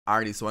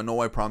Alrighty, so I know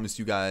I promised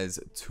you guys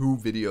 2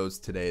 videos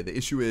today. The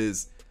issue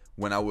is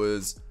when I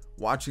was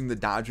watching the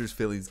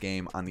Dodgers-Phillies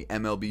game on the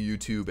MLB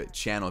YouTube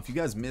channel. If you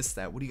guys missed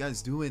that, what are you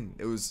guys doing?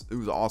 It was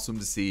awesome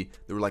to see.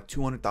 There were like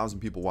 200,000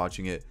 people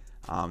watching it.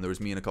 There was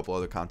me and a couple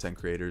other content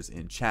creators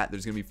in chat.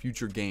 There's going to be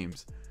future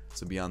games,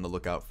 so be on the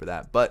lookout for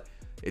that. But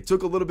it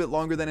took a little bit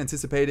longer than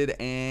anticipated,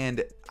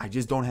 and I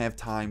just don't have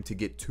time to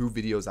get 2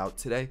 videos out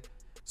today.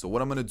 So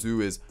what I'm going to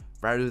do is,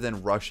 rather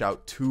than rush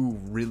out 2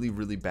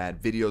 really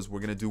bad videos, we're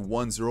going to do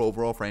 1 0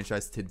 overall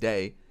franchise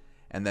today,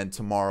 and then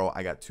tomorrow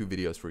I got 2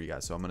 videos for you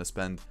guys. So I'm going to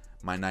spend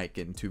my night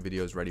getting 2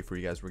 videos ready for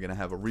you guys. We're going to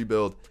have a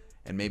rebuild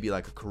and maybe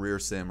like a career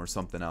sim or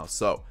something else.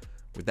 So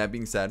with that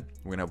being said,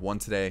 we're going to have 1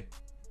 today,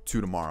 2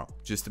 tomorrow,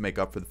 just to make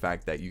up for the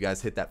fact that you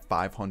guys hit that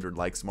 500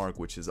 likes mark,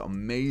 which is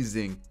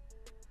amazing,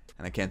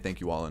 and I can't thank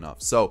you all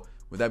enough. So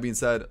with that being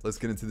said, let's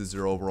get into the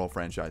 0 overall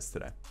franchise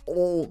today.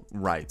 All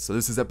right, so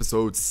this is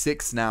episode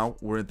 6 now.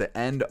 We're at the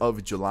end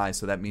of July,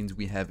 so that means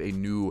we have a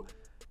new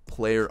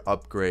player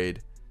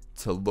upgrade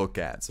to look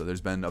at. So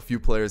there's been a few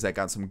players that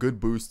got some good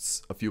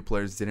boosts. A few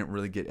players didn't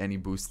really get any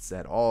boosts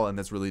at all, and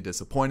that's really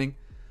disappointing.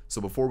 So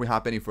before we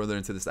hop any further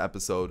into this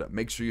episode,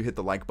 make sure you hit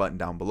the like button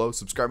down below.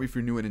 Subscribe if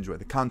you're new and enjoy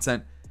the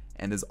content.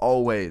 And as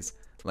always,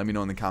 let me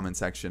know in the comment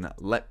section.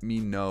 Let me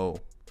know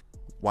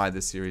why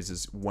this series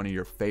is one of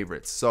your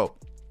favorites. So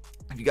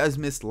if you guys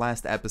missed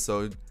last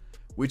episode,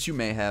 which you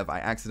may have, I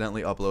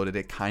accidentally uploaded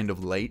it kind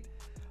of late.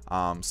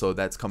 So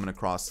that's coming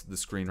across the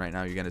screen right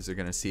now. You guys are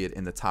gonna see it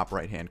in the top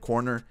right hand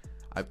corner.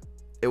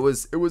 It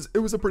was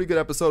a pretty good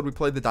episode. We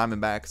played the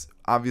Diamondbacks.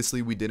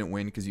 Obviously we didn't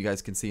win because you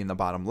guys can see in the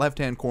bottom left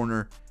hand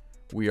corner,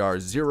 we are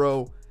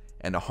 0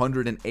 and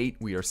 108.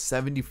 We are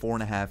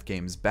 74.5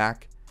 games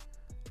back.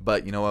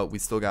 But you know what? We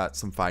still got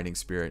some fighting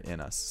spirit in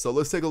us. So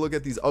let's take a look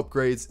at these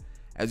upgrades.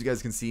 As you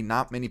guys can see,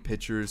 not many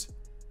pitchers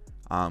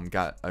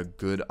got a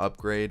good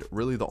upgrade.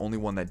 Really, the only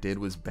one that did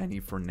was Benny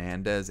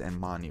Fernandez and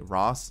Manny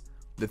Ross.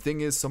 The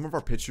thing is, some of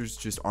our pitchers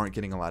just aren't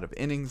getting a lot of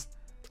innings.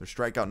 Their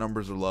strikeout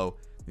numbers are low.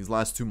 These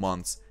last 2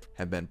 months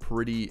have been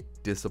pretty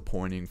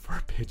disappointing for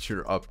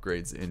pitcher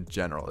upgrades in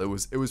general. It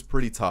was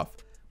pretty tough.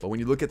 But when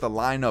you look at the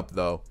lineup,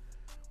 though,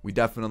 we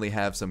definitely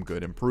have some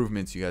good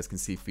improvements. You guys can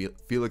see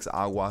Felix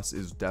Aguas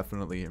is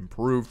definitely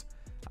improved.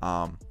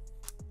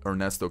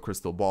 Ernesto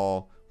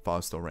Cristobal,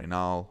 Fausto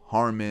Reynal,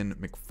 Harmon,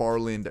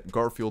 McFarland,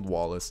 Garfield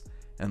Wallace,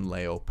 and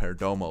Leo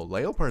Perdomo.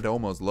 Leo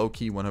Perdomo is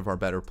low-key one of our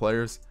better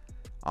players.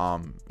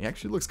 He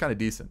actually looks kind of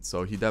decent,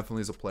 so he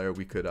definitely is a player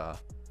we could,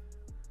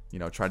 you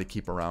know, try to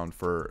keep around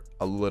for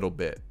a little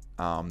bit.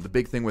 The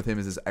big thing with him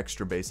is his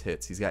extra base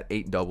hits. He's got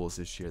 8 doubles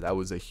this year. That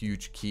was a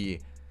huge key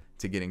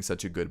to getting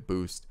such a good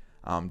boost.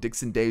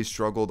 Dixon Day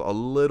struggled a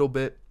little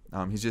bit.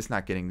 He's just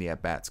not getting the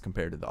at-bats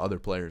compared to the other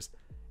players.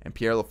 And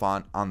Pierre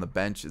Lafont on the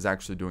bench is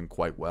actually doing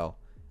quite well.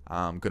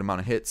 Good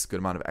amount of hits, good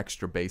amount of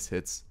extra base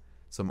hits,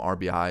 some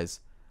RBIs.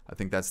 I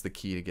think that's the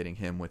key to getting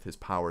him with his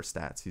power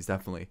stats. He's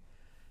definitely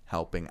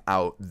helping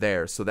out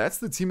there. So that's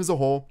the team as a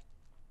whole.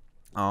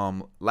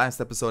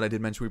 Last episode I did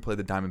mention we played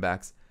the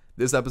Diamondbacks.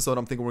 This episode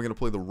I'm thinking we're going to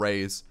play the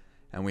Rays,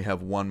 and we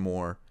have one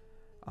more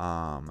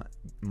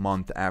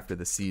month after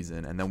the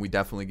season, and then we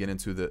definitely get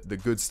into the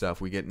good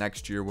stuff we get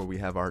next year, where we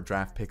have our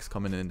draft picks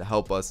coming in to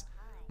help us,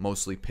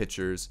 mostly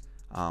pitchers.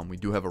 We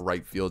do have a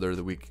right fielder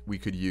that we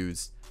could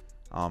use,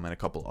 and a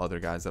couple other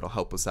guys that'll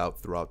help us out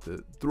throughout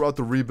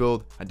the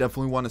rebuild. I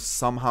definitely want to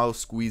somehow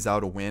squeeze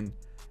out a win,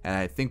 and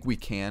I think we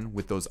can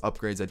with those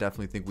upgrades. I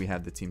definitely think we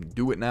have the team to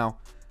do it now.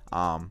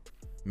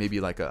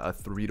 Maybe like a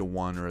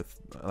 3-1 or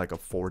like a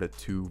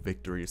 4-2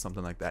 victory or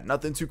something like that.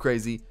 Nothing too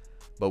crazy,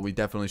 but we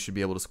definitely should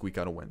be able to squeak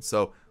out a win.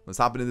 So let's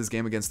hop into this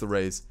game against the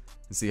Rays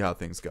and see how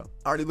things go.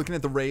 Already looking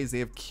at the Rays, they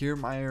have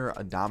Kiermaier,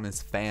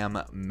 Adames,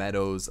 Pham,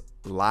 Meadows,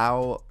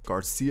 Lau,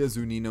 Garcia,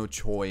 Zunino,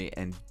 Choi,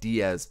 and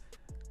Diaz.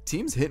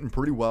 Team's hitting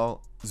pretty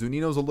well.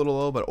 Zunino's a little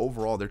low, but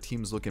overall their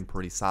team's looking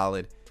pretty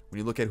solid. When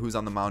you look at who's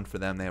on the mound for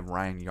them, they have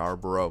Ryan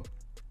Yarbrough,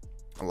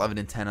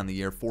 11-10 on the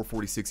year,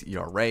 4.46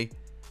 ERA.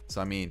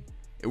 So I mean,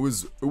 it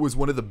was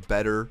one of the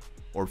better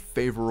or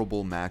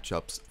favorable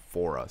matchups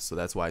for us, so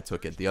that's why I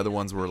took it. The other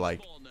ones were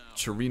like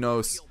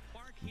Chirinos,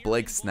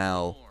 Blake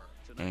Snell,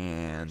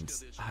 and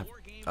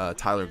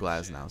Tyler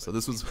Glasnow. So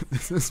this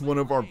is one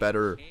of our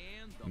better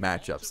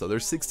matchups. So they're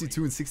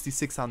 62 and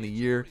 66 on the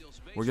year.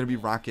 We're gonna be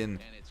rocking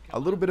a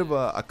little bit of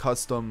a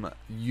custom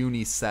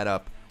uni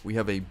setup. We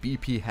have a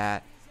BP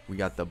hat. We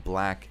got the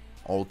black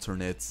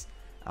alternates,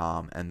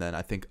 and then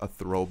I think a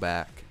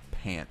throwback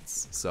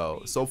pants.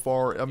 So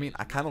far, I mean,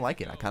 I kind of like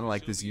it. I kind of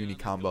like this uni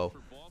combo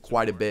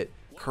quite a bit.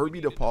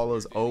 Kirby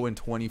DePaula's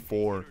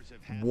 0-24.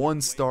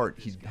 1 start,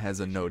 he has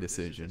a no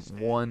decision.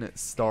 1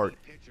 start.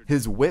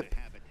 His whip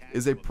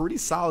is a pretty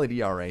solid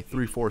ERA,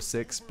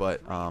 3.46,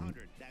 but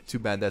too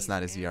bad that's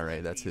not his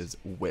ERA. That's his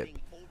whip.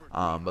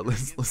 But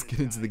let's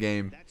get into the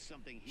game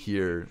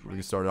here. We're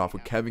gonna start it off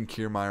with Kevin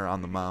Kiermaier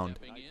on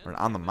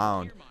the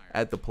mound,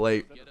 at the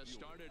plate.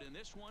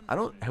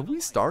 Have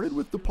we started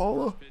with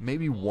DePaula?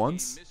 Maybe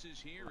once.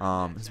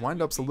 His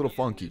windup's a little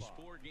funky.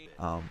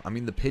 I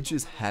mean, the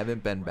pitches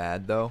haven't been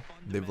bad though.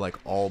 They've like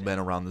all been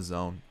around the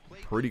zone.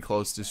 pretty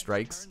close to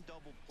strikes.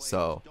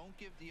 So,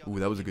 ooh,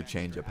 that was a good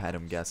changeup. Had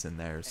him guessing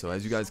there. So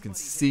as you guys can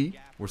see,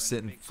 we're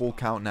sitting full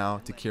count now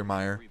to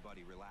Kiermaier.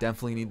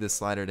 Definitely need this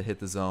slider to hit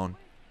the zone.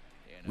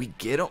 We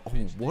get him. Oh,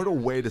 what a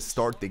way to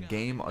start the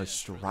game. A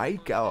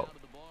strikeout.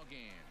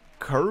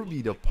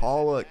 Kirby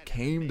DePaula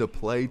came to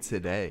play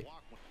today.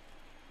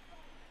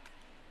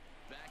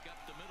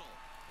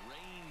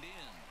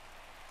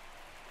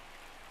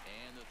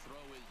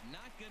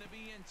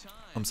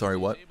 I'm sorry,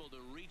 what?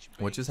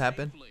 What just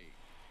happened?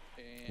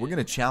 We're going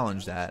to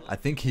challenge that. I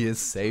think he is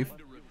safe.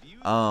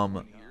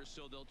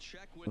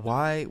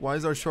 Why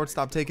is our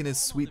shortstop taking his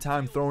sweet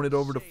time throwing it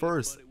over to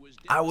first?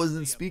 I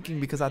wasn't speaking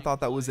because I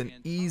thought that was an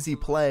easy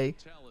play.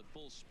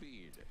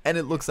 And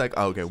it looks like,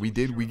 oh, okay, we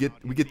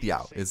get the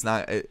out. It's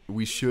not,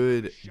 we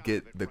should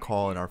get the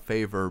call in our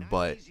favor,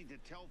 but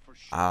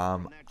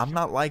I'm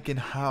not liking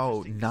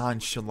how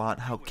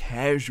nonchalant, how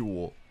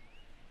casual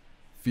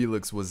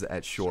Felix was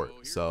at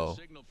short. So,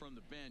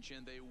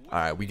 all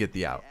right, we get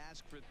the out.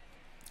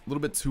 A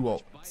little bit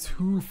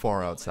too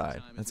far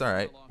outside. That's all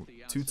right.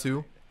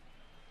 2-2.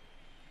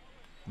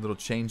 Little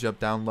change up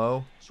down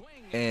low.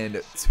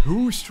 And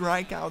 2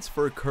 strikeouts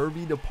for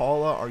Kirby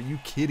DePaula. Are you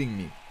kidding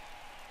me?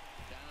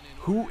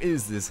 Who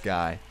is this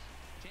guy?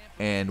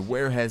 And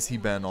where has he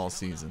been all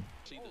season?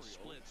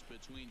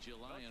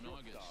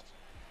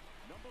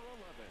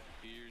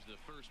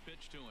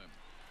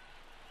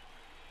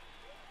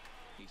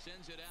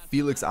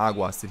 Felix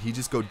Aguas, did he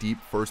just go deep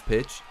first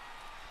pitch?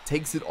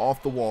 Takes it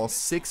off the wall.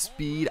 6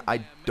 speed.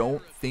 I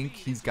don't think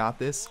he's got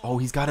this. Oh,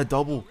 he's got a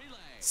double.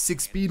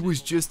 6 speed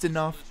was just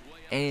enough.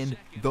 And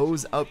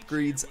those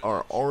upgrades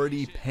are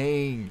already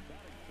paying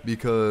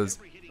because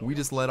we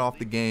just let off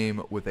the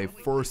game with a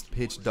first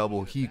pitch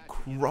double. He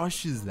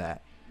crushes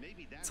that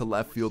to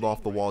left field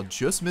off the wall.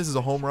 Just misses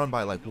a home run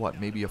by like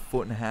what? Maybe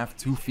 1.5 feet,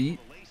 2 feet?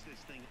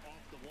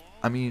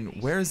 I mean,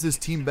 where has this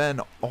team been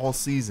all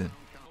season?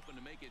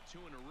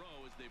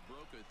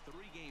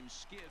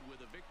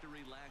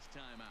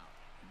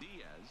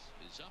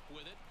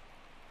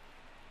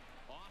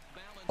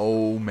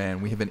 Oh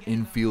man, we have an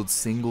infield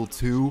single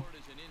too.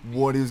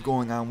 What is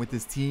going on with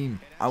this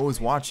team? I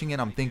was watching it,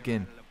 I'm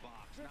thinking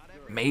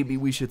maybe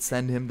we should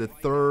send him to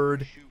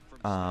third.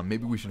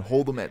 Maybe we should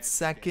hold him at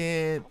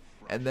second.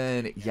 And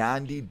then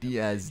Yandy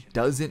Diaz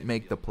doesn't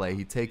make the play.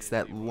 He takes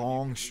that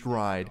long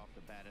stride.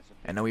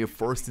 And now we have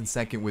first and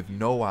second with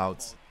no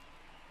outs.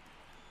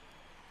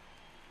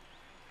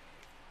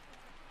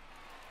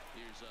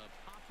 Here's a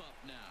pop-up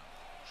now.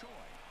 Troy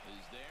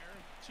is there,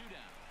 2 down.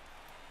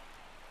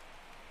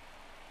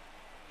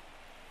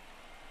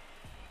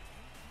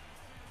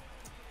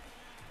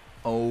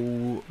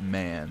 Oh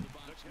man.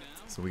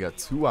 So we got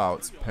 2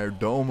 outs.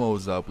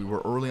 Perdomo's up. We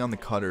were early on the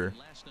cutter.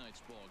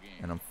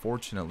 And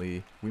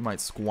unfortunately, we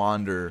might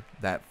squander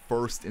that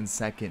first and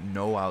second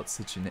no out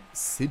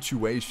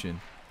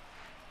situation,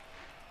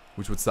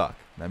 which would suck.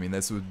 I mean,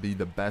 this would be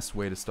the best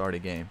way to start a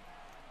game.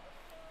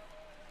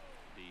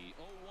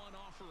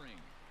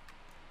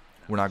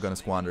 We're not going to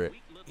squander it.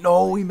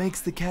 No, he makes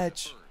the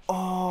catch.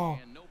 Oh,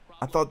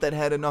 I thought that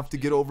had enough to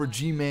get over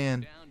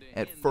G-Man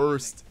at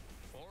first.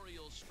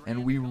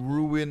 And we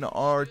ruin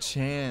our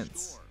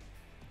chance.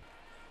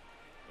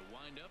 The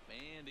windup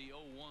and the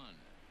 0-1.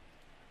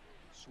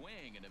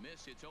 Swing and a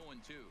miss. It's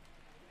 0-2.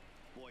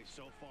 Boy,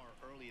 so far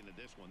early into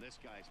this one, this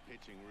guy's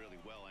pitching really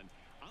well, and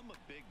I'm a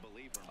big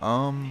believer.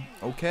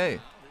 Okay.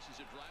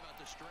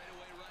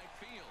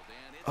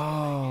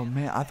 Oh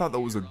man, I thought that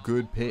was a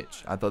good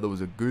pitch. I thought that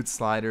was a good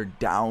slider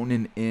down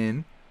and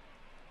in.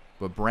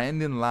 But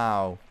Brandon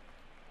Lau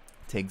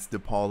takes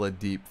DePaula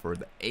deep for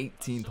the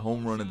 18th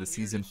home run of the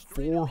season.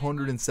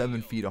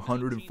 407 feet,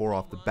 104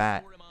 off the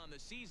bat.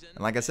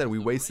 And like I said, we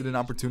wasted an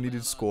opportunity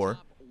to score.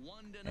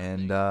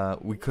 And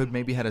we could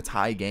maybe had a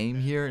tie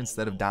game here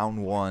instead of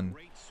down 1.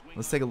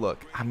 Let's take a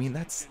look. I mean,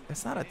 that's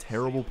not a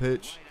terrible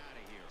pitch.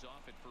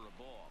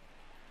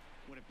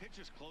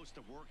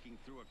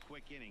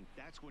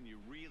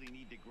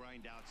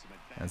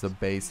 That's a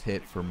base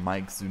hit for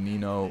Mike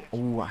Zunino.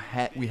 Oh,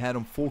 we had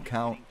him full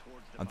count.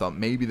 I thought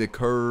maybe the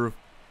curve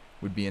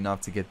would be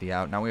enough to get the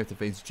out. Now we have to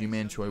face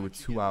G-Man Choi with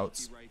 2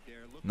 outs.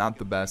 Not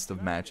the best of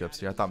matchups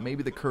here. I thought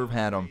maybe the curve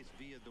had him,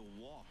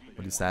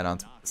 but he sat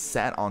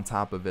on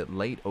top of it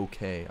late.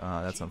 Okay,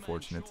 that's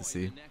unfortunate to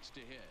see.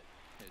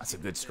 That's a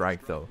good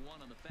strike though.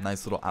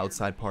 Nice little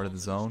outside part of the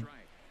zone.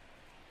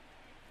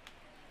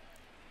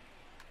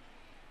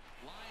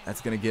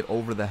 That's going to get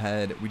over the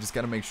head. We just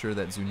got to make sure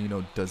that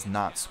Zunino does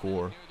not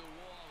score.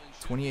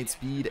 28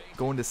 speed,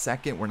 going to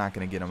second. We're not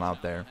going to get him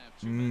out there.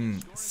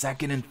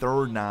 Second and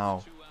third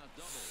now.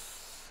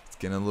 It's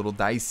getting a little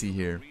dicey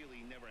here.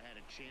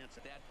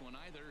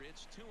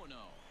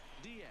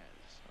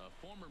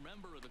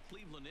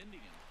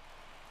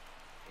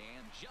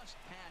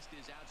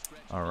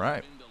 All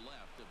right.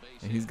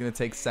 And he's going to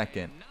take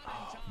second.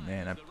 Oh,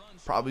 man, I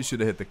probably should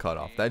have hit the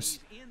cutoff. That's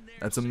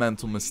a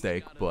mental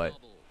mistake, but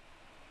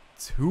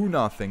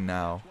 2-0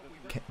 now.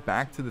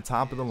 Back to the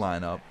top of the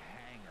lineup.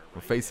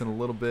 We're facing a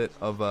little bit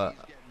of a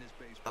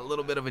a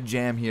little bit of a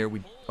jam here.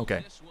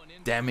 Okay.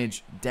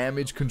 Damage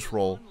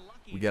control.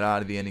 We get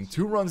out of the inning.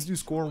 2 runs do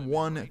score.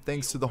 1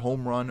 thanks to the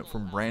home run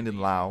from Brandon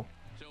Lau.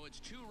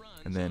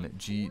 And then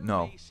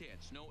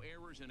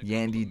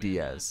Yandy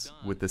Diaz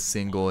with the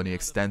single, and he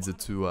extends it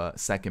to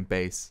second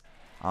base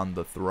on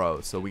the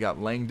throw. So we got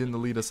Langdon to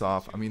lead us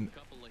off. I mean,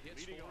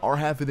 our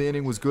half of the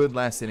inning was good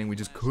last inning. We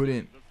just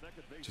couldn't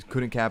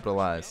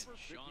capitalize.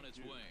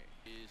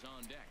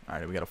 All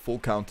right, we got a full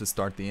count to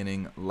start the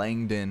inning.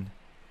 Langdon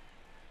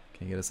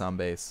can get us on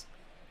base.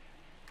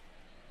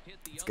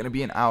 It's going to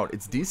be an out.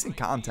 It's decent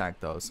contact,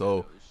 though,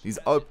 so these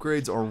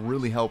upgrades are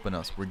really helping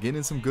us. We're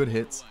getting some good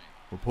hits.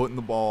 We're putting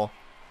the ball,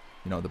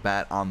 the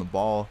bat on the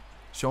ball,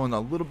 showing a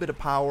little bit of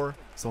power,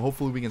 so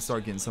hopefully we can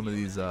start getting some of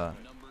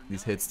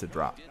these hits to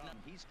drop.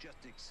 He's just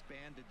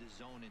expanded the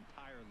zone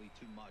entirely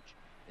too much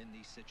in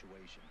these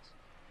situations.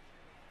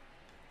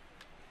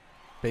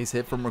 Base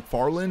hit from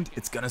McFarland.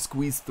 It's gonna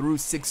squeeze through.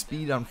 6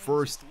 speed on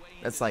first.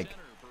 That's like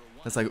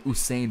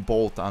Usain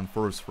Bolt on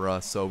first for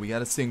us. So we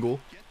got a single.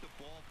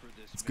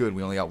 It's good.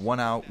 We only got 1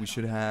 out. We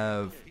should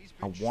have,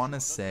 I want to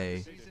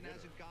say,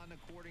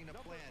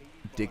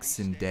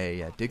 Dixon Day.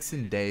 Yeah,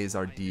 Dixon Day is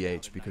our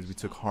DH because we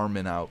took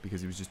Harmon out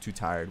because he was just too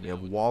tired. We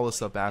have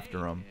Wallace up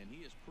after him.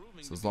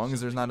 So as long as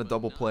there's not a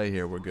double play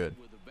here, we're good.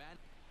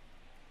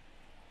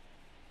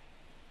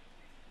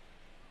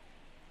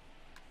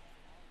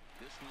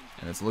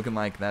 And it's looking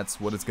like that's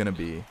what it's going to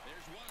be.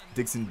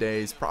 Dixon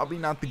Day is probably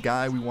not the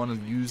guy we want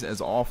to use as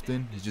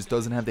often. He just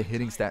doesn't have the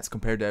hitting stats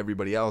compared to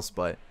everybody else,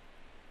 but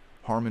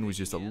Harmon was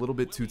just a little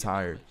bit too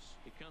tired.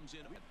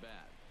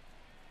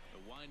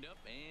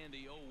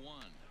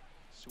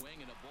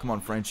 Come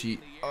on, Frenchie.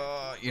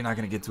 You're not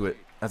going to get to it.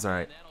 That's all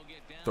right.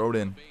 Throw it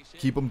in.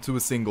 Keep him to a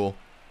single.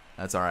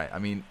 That's all right. I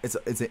mean, it's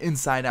an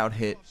inside-out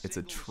hit. It's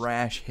a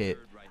trash hit.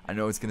 I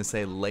know it's going to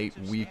say late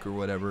week or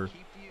whatever.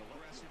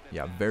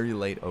 Yeah, very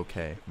late.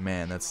 Okay.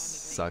 Man, that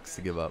sucks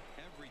to give up.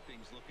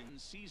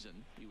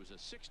 He was a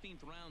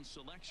 16th round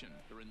selection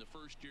during the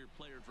first-year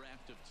player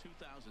draft of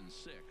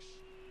 2006.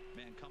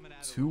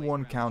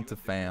 2-1 count to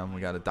Fam. We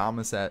got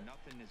Adames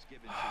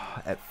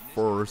at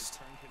first.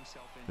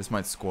 This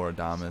might score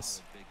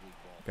Adames.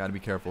 Got to be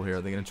careful here.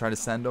 Are they going to try to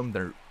send him?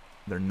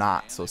 They're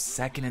not. So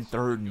second and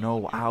third,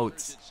 no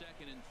outs.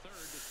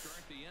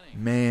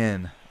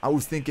 Man, I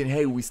was thinking,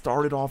 hey, we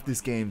started off this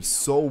game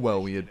so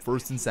well. We had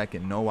first and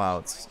second, no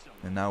outs,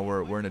 and now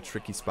we're in a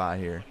tricky spot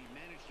here.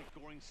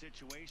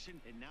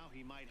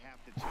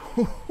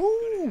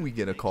 We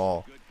get a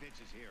call.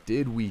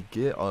 Did we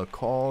get a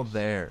call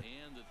there?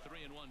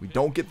 We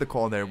don't get the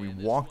call there. We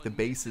walk the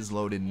bases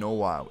loaded,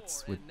 no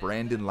outs, with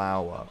Brandon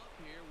Lau up,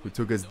 who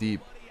took us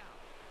deep.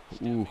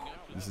 Ooh,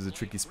 this is a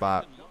tricky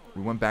spot.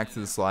 We went back to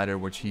the slider,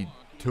 which he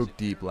took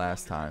deep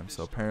last time,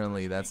 so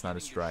apparently that's not a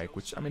strike,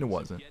 which, I mean, it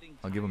wasn't.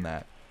 I'll give him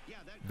that.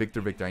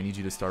 Victor, I need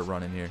you to start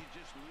running here.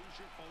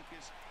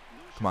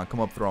 Come on, come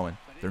up throwing.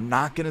 They're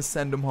not going to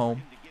send him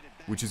home,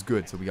 which is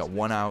good. So we got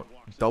 1 out.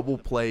 Double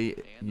play,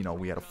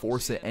 we had to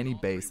force it any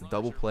base. The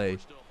double play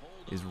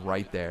is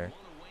right there.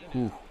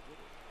 Whew.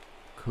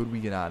 Could we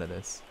get out of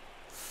this?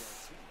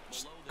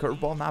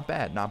 Curveball, not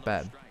bad, not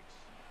bad.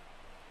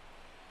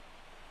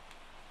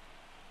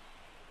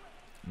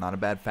 Not a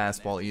bad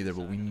fastball either,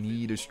 but we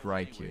need a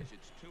strike here.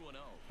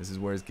 This is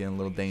where it's getting a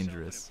little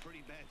dangerous.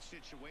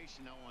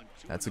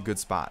 That's a good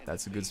spot.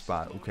 That's a good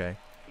spot. Okay.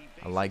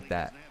 I like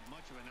that.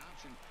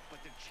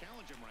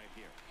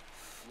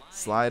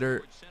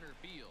 Slider.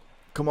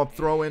 Come up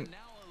throwing.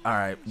 All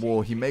right.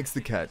 Well, he makes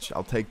the catch.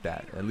 I'll take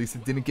that. At least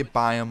it didn't get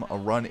by him. A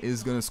run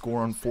is going to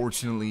score,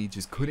 unfortunately.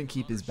 Just couldn't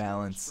keep his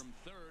balance.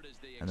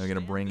 And they're going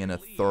to bring in a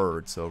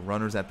third. So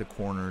runners at the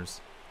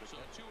corners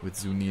with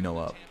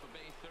Zunino up.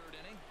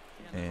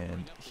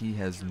 And he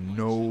has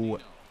no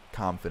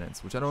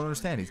confidence, which I don't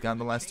understand. He's gotten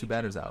the last 2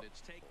 batters out.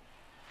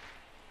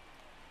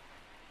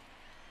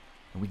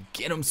 And we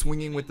get him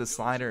swinging with the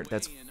slider.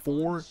 That's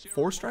four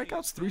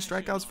strikeouts, 3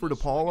 strikeouts for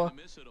DePaula.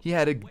 He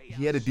had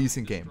a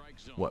decent game.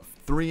 What,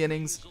 3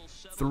 innings,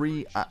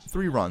 3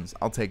 runs.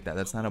 I'll take that.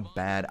 That's not a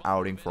bad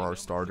outing for our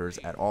starters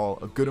at all.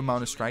 A good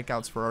amount of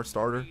strikeouts for our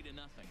starter.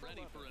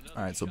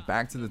 All right, so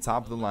back to the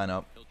top of the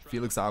lineup.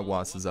 Felix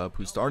Aguas is up,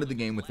 who started the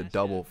game with a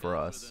double for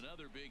us.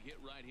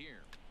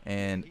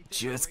 And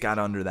just got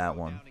under that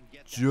one.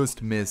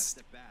 Just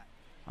missed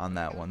on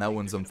that one. That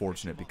one's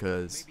unfortunate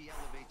because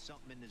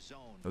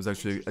it was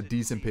actually a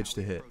decent pitch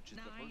to hit.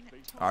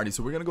 Alrighty,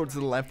 so we're going to go to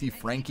the lefty,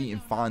 Frankie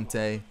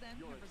Infante.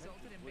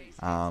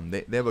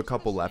 They have a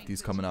couple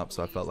lefties coming up,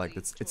 so I felt like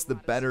it's the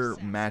better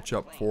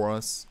matchup for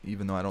us,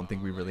 even though I don't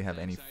think we really have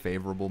any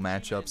favorable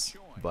matchups,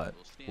 but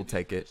we'll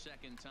take it.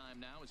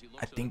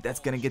 I think that's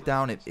going to get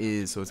down. It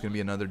is, so it's going to be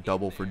another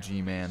double for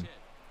G-Man.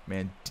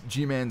 Man,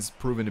 G-Man's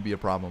proven to be a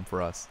problem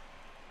for us.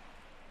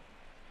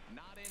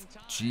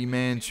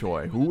 G-Man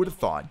Choi. Who would have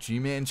thought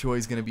G-Man Choi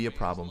is going to be a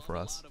problem for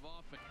us?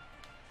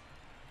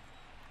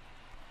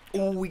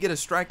 Oh, we get a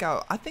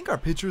strikeout. I think our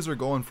pitchers are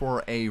going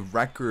for a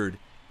record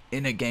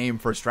in a game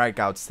for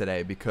strikeouts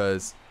today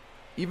because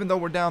even though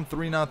we're down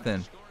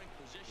 3-0,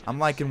 I'm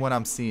liking what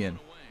I'm seeing.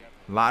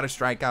 A lot of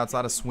strikeouts, a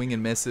lot of swing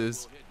and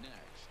misses.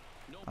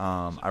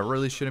 I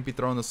really shouldn't be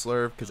throwing the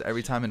slurve because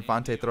every time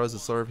Infante throws the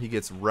slurve, he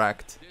gets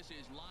wrecked.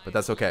 But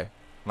that's okay.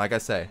 Like I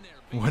say,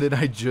 what did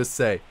I just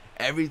say?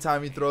 Every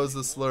time he throws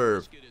the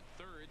slurve,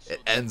 it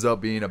ends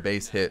up being a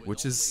base hit,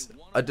 which is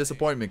a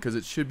disappointment because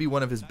it should be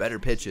one of his better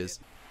pitches.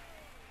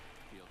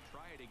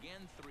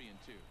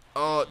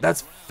 Oh,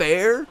 that's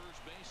fair?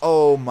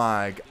 Oh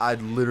my, I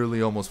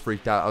literally almost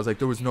freaked out. I was like,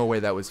 there was no way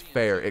that was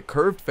fair. It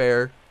curved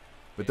fair,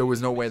 but there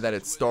was no way that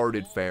it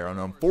started fair. And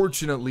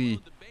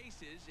unfortunately,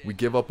 we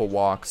give up a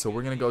walk. So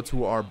we're going to go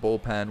to our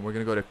bullpen. We're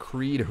going to go to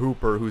Creed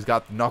Hooper, who's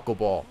got the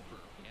knuckleball.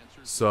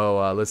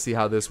 So let's see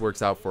how this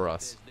works out for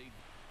us.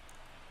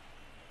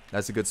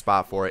 That's a good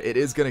spot for it. It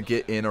is going to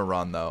get in a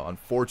run, though.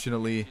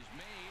 Unfortunately,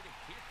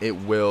 it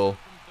will.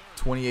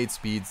 28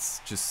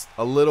 speeds, just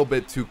a little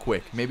bit too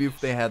quick. Maybe if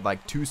they had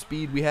like 2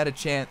 speed, we had a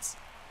chance.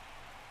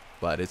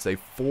 But it's a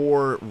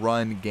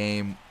 4-run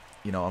game.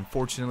 You know,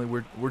 unfortunately,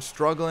 we're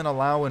struggling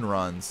allowing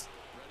runs.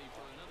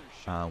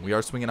 We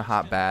are swinging a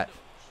hot bat.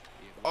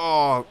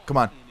 Oh, come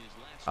on.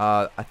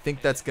 I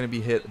think that's going to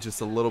be hit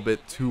just a little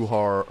bit too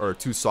hard or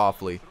too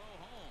softly.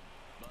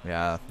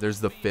 Yeah, there's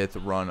the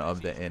 5th run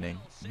of the inning.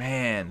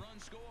 Man.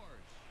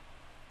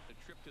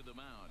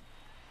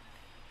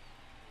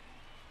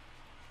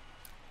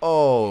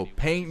 Oh,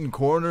 painting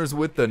corners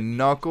with the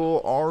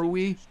knuckle, are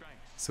we?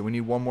 So we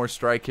need one more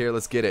strike here.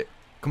 Let's get it.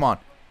 Come on.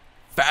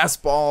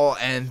 Fastball,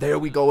 and there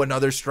we go.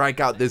 Another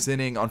strikeout this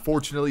inning.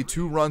 Unfortunately,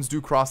 2 runs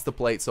do cross the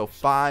plate, so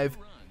 5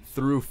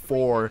 through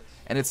 4.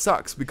 And it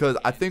sucks because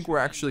I think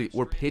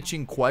we're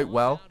pitching quite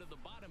well.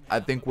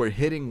 I think we're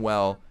hitting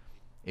well.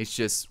 It's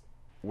just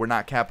we're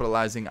not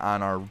capitalizing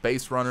on our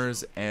base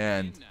runners,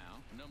 and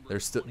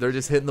they're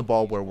just hitting the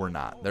ball where we're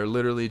not. They're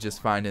literally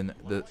just finding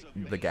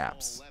the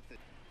gaps.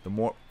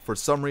 For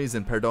some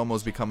reason,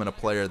 Perdomo's becoming a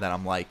player that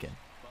I'm liking.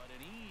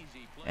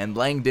 And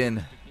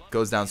Langdon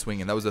goes down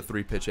swinging. That was a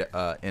 3-pitch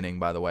inning,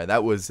 by the way.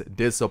 That was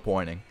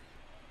disappointing.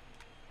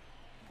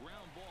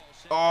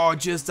 Oh,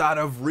 just out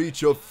of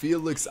reach of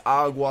Felix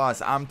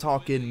Aguas. I'm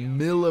talking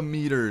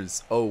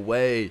millimeters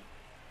away.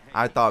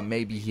 I thought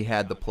maybe he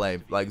had the play.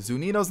 Like,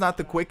 Zunino's not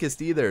the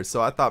quickest either,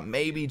 so I thought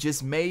maybe,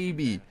 just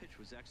maybe,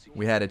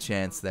 we had a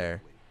chance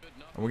there.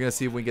 And we're gonna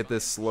see if we can get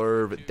this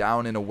slurve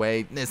down and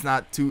away. It's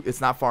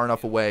not far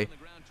enough away,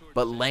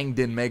 but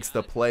Langdon makes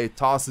the play,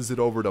 tosses it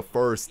over to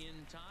first,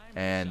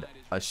 and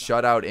a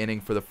shutout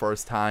inning for the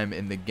first time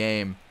in the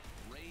game.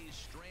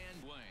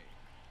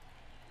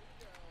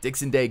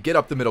 Dixon Day, get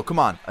up the middle. Come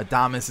on.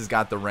 Adames has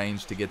got the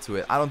range to get to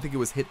it. I don't think it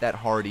was hit that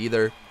hard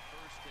either.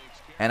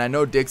 And I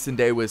know Dixon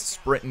Day was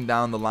sprinting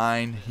down the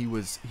line. He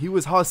was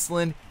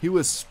hustling. He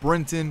was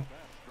sprinting.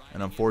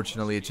 And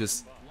unfortunately, it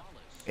just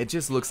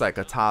looks like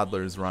a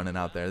toddler's running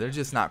out there. They're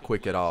just not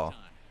quick at all.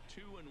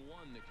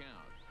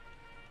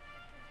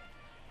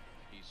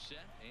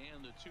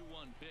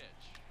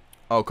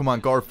 Oh, come on,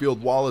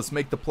 Garfield Wallace,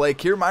 make the play.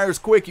 Kiermaier's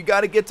quick. You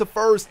got to get to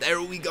first.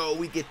 There we go.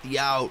 We get the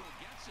out.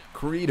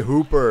 Creed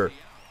Hooper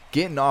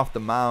getting off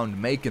the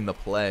mound, making the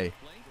play.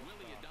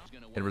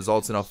 It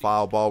results in a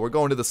foul ball. We're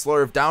going to the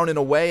slurve, down and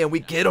away, and we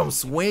get him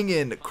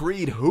swinging.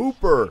 Creed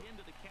Hooper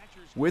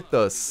with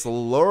the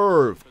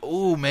slurve.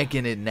 Ooh,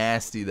 making it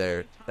nasty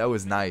there. That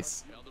was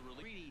nice.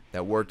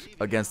 That worked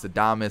against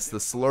Adames. The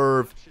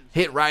slurve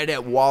hit right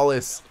at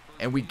Wallace,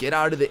 and we get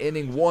out of the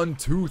inning 1,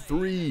 2,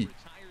 3.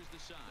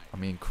 I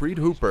mean, Creed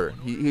Hooper,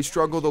 he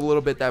struggled a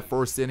little bit that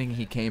first inning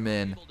he came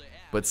in,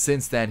 but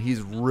since then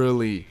he's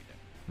really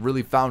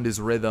found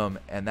his rhythm,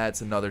 and that's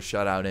another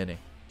shutout inning.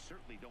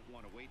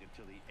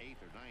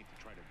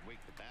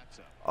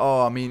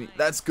 Oh, I mean,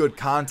 that's good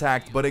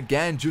contact, but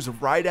again, just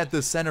right at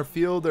the center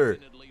fielder.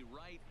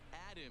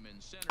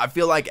 I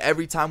feel like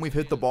every time we've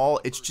hit the ball,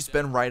 it's just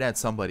been right at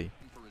somebody.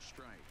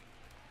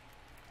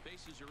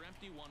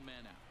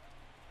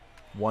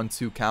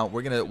 1-2 count.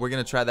 We're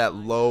gonna try that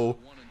low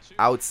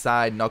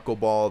outside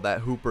knuckleball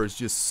that Hooper is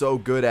just so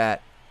good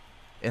at.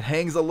 It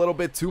hangs a little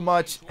bit too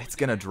much. It's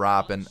gonna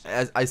drop, and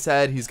as I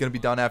said, he's gonna be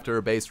done after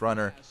a base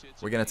runner.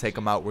 We're gonna take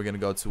him out. We're gonna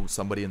go to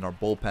somebody in our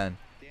bullpen.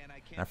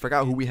 And I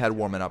forgot who we had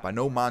warming up. I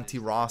know Monty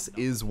Ross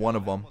is one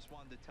of them.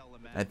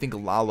 And I think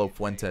Lalo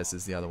Fuentes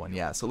is the other one.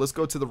 Yeah, so let's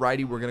go to the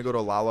righty. We're gonna go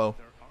to Lalo.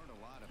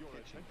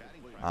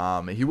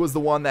 He was the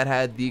one that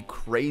had the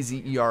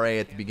crazy ERA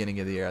at the beginning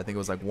of the year. I think it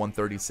was like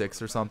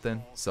 136 or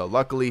something. So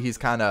luckily he's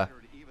kind of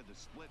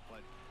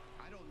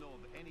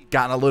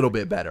gotten a little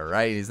bit better,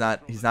 right? He's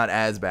not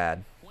as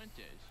bad.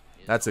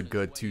 That's a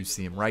good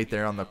 2-seam right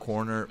there on the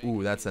corner.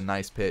 Ooh, that's a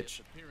nice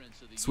pitch.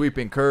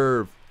 Sweeping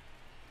curve.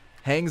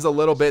 Hangs a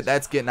little bit.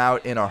 That's getting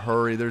out in a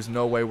hurry. There's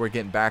no way we're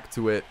getting back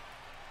to it.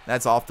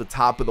 That's off the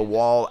top of the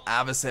wall.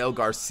 Avisail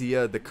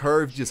Garcia. The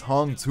curve just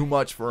hung too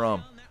much for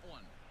him.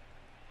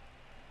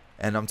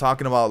 And I'm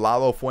talking about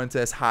Lalo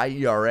Fuentes, high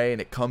ERA,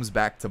 and it comes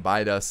back to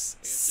bite us.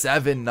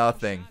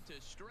 7-0.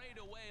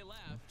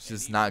 It's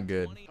just not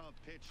good.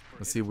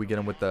 Let's see if we get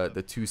him with the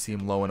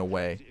 2-seam low and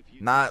away.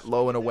 Not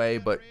low and away,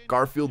 but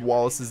Garfield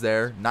Wallace is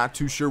there. Not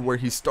too sure where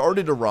he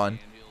started to run.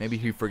 Maybe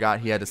he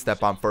forgot he had to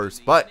step on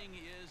first. But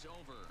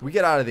we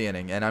get out of the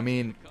inning. And I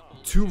mean,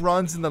 2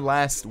 runs in the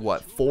last,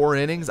 what, 4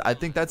 innings? I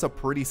think that's a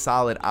pretty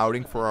solid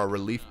outing for our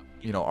relief,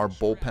 you know, our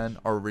bullpen,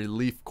 our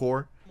relief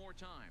core.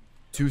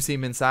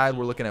 2-seam inside.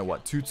 We're looking at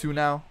what, 2-2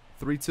 now?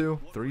 3-2?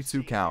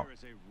 3-2 count.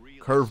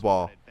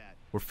 Curveball.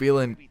 We're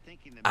feeling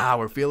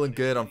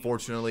good.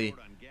 Unfortunately,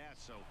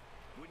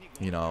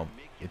 you know,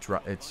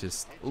 it's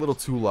just a little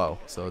too low.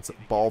 So it's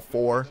ball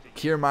 4.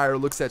 Kiermaier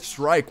looks at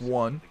strike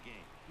 1.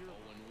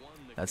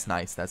 That's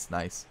nice. That's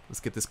nice. Let's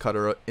get this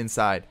cutter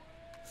inside.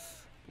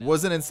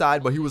 Wasn't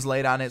inside, but he was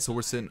late on it, so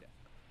we're sitting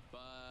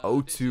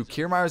 0-2.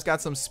 Kiermaier's got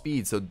some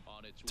speed, so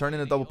turning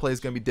a double play is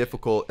going to be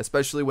difficult,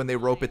 especially when they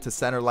rope it to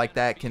center like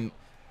that. Can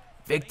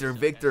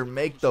Victor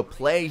make the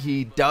play?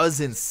 He does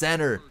in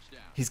center.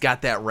 He's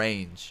got that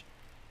range.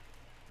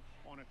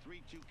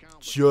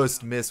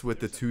 Just miss with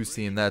the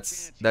 2-seam.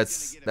 That's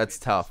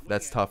tough.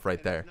 That's tough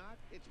right there.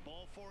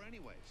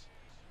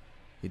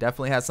 He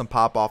definitely has some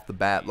pop off the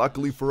bat.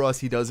 Luckily for us,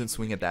 he doesn't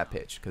swing at that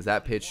pitch, because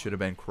that pitch should have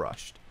been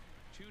crushed.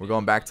 We're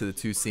going back to the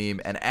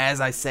 2-seam, and as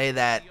I say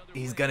that,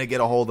 he's going to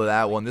get a hold of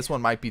that one. This one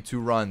might be 2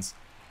 runs.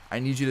 I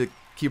need you to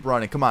keep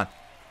running. Come on.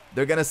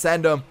 They're going to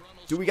send him.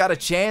 Do we got a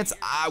chance?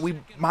 We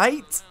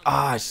might.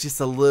 It's just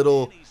a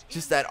little,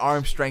 just that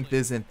arm strength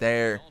isn't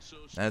there.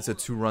 That's a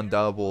 2-run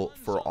double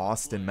for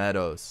Austin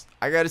Meadows.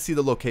 I got to see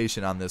the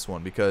location on this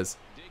one, because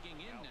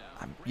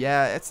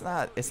yeah, it's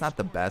not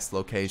the best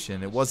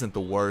location. It wasn't the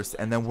worst,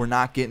 and then we're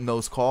not getting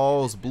those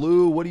calls.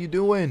 Blue, what are you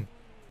doing?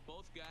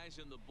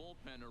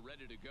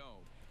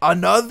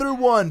 Another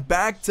one,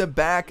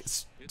 back-to-back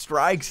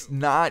strikes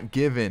not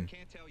given.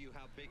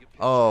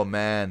 Oh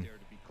man,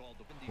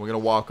 we're gonna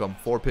walk him.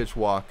 4-pitch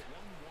walk.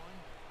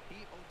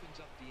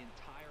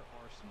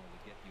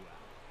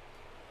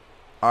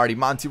 Alrighty,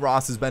 Monty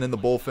Ross has been in the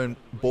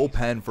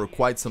bullpen for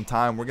quite some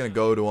time. We're gonna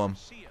go to him.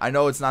 I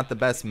know it's not the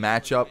best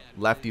matchup,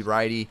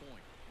 lefty-righty.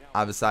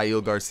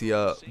 Avisail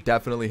Garcia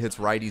definitely hits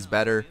righties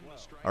better,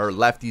 or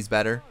lefties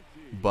better,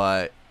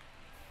 but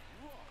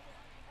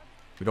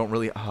we don't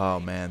really. Oh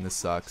man, this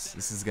sucks.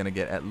 This is gonna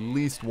get at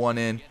least 1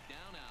 in.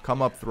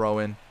 Come up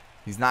throwing.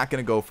 He's not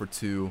gonna go for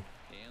 2.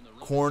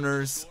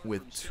 Corners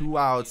with 2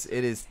 outs.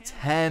 It is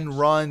 10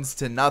 runs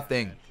to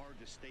nothing.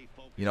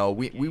 You know,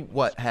 we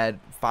what, had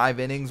 5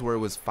 innings where it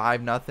was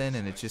 5-0,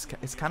 and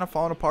it's kind of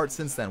fallen apart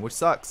since then, which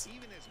sucks.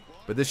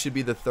 But this should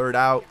be the 3rd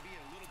out.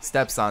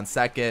 Steps on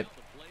second.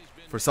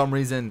 For some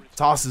reason,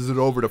 tosses it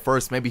over to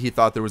first. Maybe he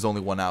thought there was only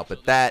 1 out,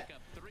 but that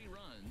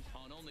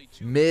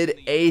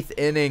mid-8th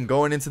inning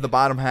going into the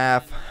bottom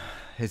half,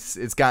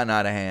 it's gotten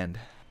out of hand.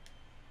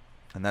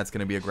 And that's going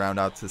to be a ground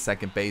out to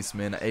second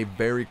baseman. A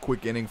very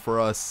quick inning for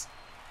us.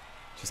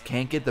 Just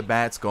can't get the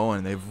bats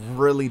going. They've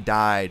really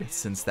died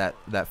since that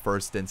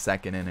 1st and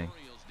 2nd inning.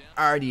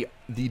 Alrighty,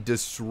 the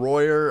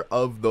destroyer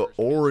of the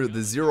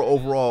 0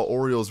 overall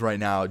Orioles right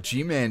now,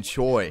 Ji-Man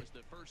Choi.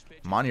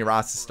 Monty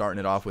Ross is starting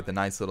it off with a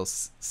nice little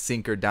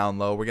sinker down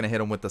low. We're going to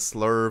hit him with the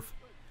slurve.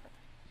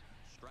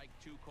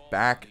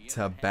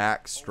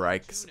 Back-to-back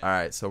strikes. All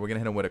right, so we're going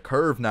to hit him with a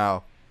curve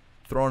now.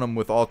 Throwing him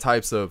with all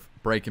types of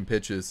breaking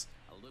pitches.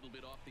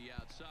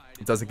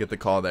 It doesn't get the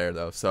call there,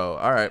 though. So,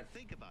 all right.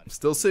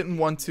 Still sitting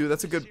 1-2.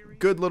 That's a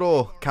good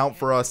little count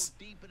for us.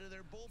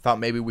 Thought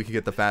maybe we could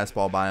get the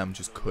fastball by him.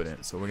 Just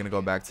couldn't. So we're going to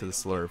go back to the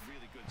slurve.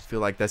 I feel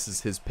like this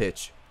is his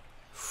pitch.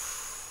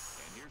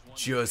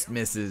 Just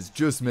misses.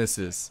 Just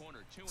misses.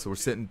 So we're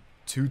sitting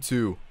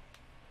 2-2.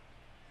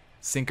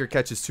 Sinker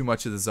catches too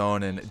much of the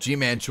zone, and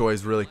Ji-Man Choi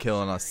is really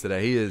killing us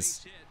today. He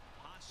is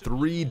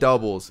 3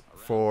 doubles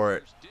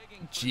for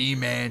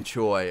Ji-Man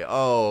Choi.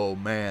 Oh,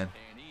 man.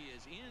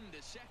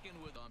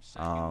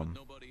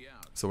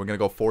 So we're going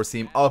to go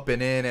 4-seam up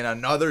and in, and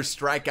another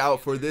strikeout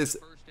for this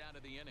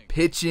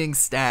pitching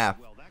staff.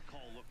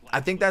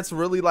 I think that's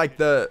really like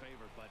the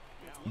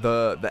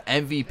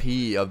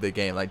MVP of the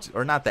game, like,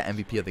 or not the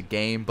MVP of the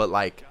game, but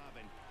like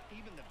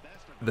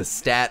the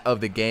stat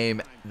of the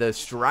game, the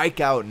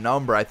strikeout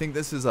number. I think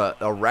this is a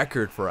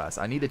record for us.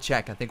 I need to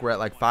check. I think we're at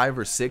like 5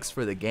 or 6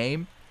 for the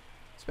game.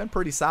 It's been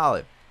pretty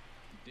solid.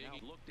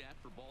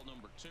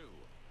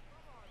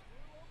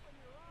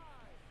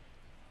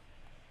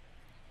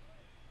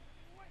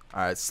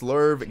 All right,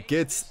 slurve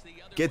gets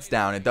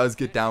down. It does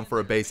get down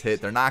for a base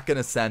hit. They're not going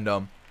to send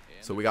him.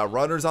 So we got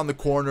runners on the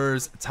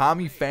corners.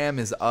 Tommy Pham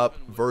is up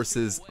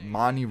versus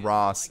Monty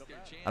Ross.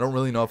 I don't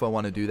really know if I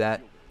want to do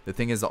that. The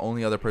thing is, the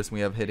only other person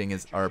we have pitching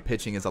is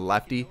a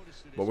lefty.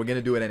 But we're going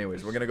to do it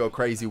anyways. We're going to go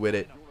crazy with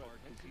it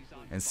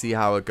and see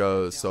how it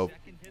goes. So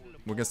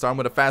we're going to start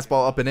with a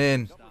fastball up and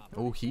in.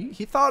 Oh,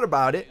 he thought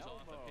about it.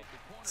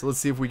 So let's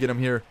see if we get him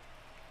here.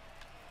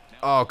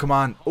 Oh, come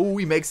on. Oh,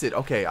 he makes it.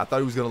 Okay, I thought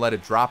he was going to let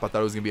it drop. I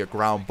thought it was going to be a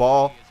ground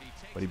ball.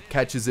 But he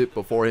catches it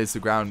before it hits the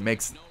ground,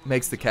 makes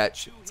the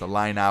catch. It's a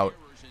line out.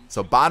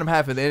 So bottom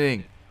half of the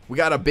inning, we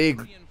got a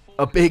big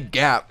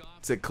gap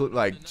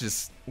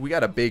to we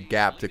got a big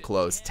gap to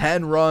close.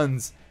 10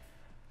 runs.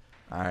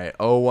 All right,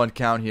 0-1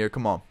 count here.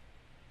 Come on.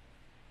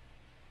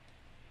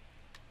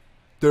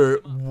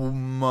 Was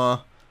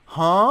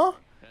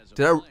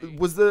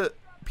the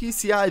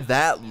PCI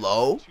that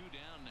low?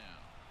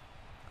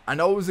 I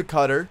know it was a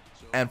cutter,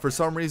 and for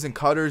some reason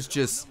cutters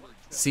just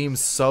seem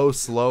so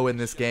slow in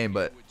this game,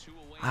 but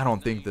I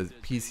don't think the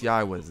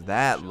PCI was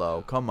that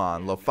low. Come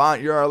on,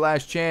 LaFont, you're our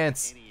last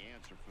chance.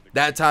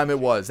 That time it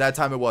was. That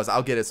time it was.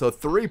 I'll get it. So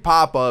 3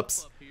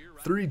 pop-ups,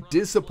 3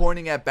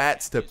 disappointing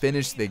at-bats to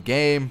finish the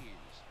game.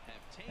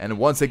 And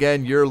once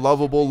again, you're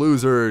lovable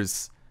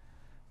losers.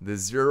 The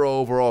 0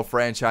 overall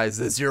franchise,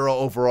 the 0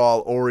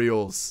 overall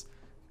Orioles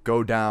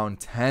go down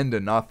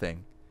 10-0.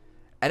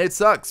 And it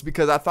sucks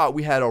because I thought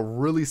we had a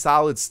really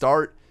solid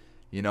start.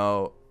 You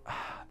know,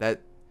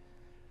 that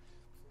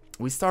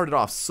we started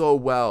off so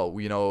well.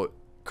 You know,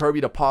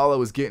 Kirby DePaula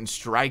was getting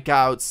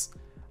strikeouts.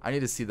 I need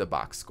to see the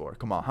box score.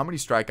 Come on, how many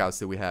strikeouts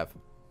did we have?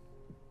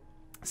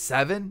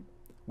 7?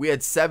 We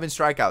had 7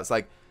 strikeouts.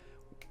 Like,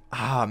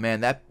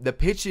 man, the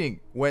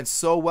pitching went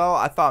so well.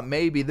 I thought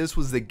maybe this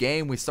was the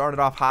game. We started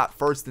off hot,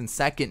 first and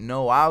second,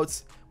 no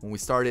outs. When we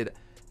started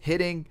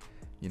hitting,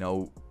 you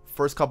know,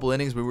 first couple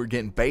innings we were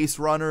getting base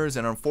runners,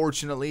 and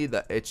unfortunately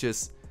it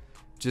just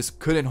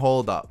couldn't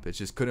hold up. It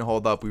just couldn't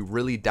hold up. We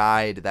really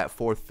died that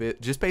 4th,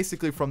 5th, just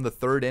basically from the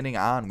 3rd inning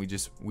on. We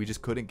just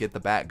couldn't get the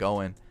bat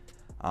going,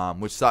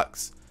 which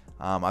sucks.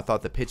 I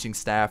thought the pitching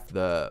staff,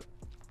 the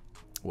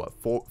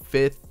 4th,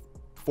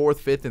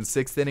 5th, and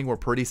 6th inning were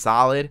pretty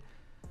solid.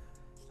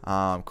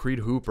 Creed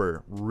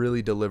Hooper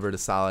really delivered a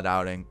solid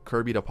outing.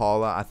 Kirby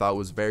DePaula I thought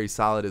was very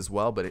solid as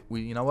well, but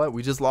you know what?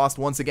 We just lost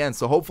once again.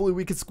 So hopefully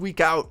we can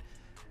squeak out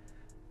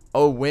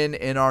a win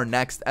in our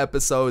next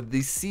episode,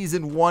 the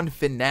season 1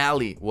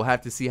 finale. We'll have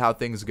to see how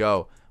things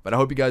go. But I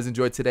hope you guys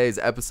enjoyed today's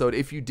episode.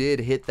 If you did,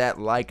 hit that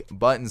like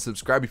button,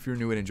 subscribe if you're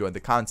new and enjoyed the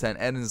content,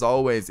 and as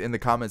always, in the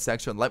comment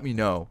section, let me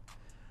know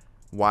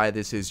why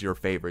this is your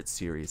favorite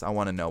series. I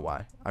want to know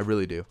why. I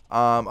really do.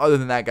 Other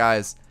than that,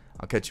 guys,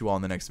 I'll catch you all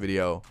in the next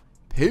video.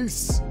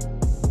 Peace.